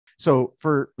So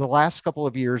for the last couple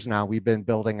of years now, we've been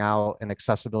building out an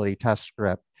accessibility test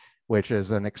script, which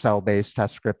is an Excel-based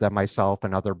test script that myself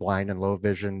and other blind and low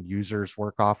vision users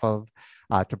work off of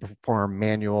to perform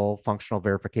manual functional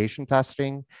verification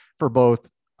testing for both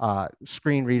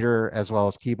screen reader as well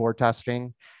as keyboard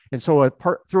testing. And so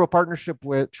through a partnership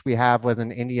which we have with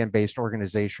an Indian-based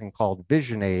organization called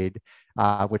VisionAid,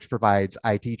 which provides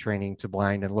IT training to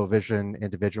blind and low vision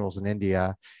individuals in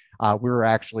India, we were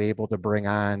actually able to bring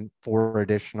on 4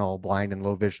 additional blind and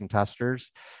low vision testers.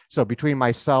 So between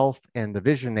myself and the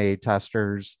VisionAid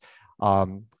testers,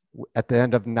 at the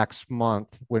end of next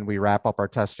month, when we wrap up our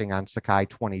testing on Sakai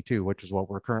 22, which is what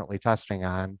we're currently testing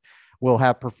on, we'll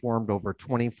have performed over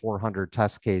 2,400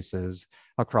 test cases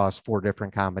across 4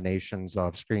 different combinations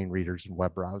of screen readers and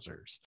web browsers.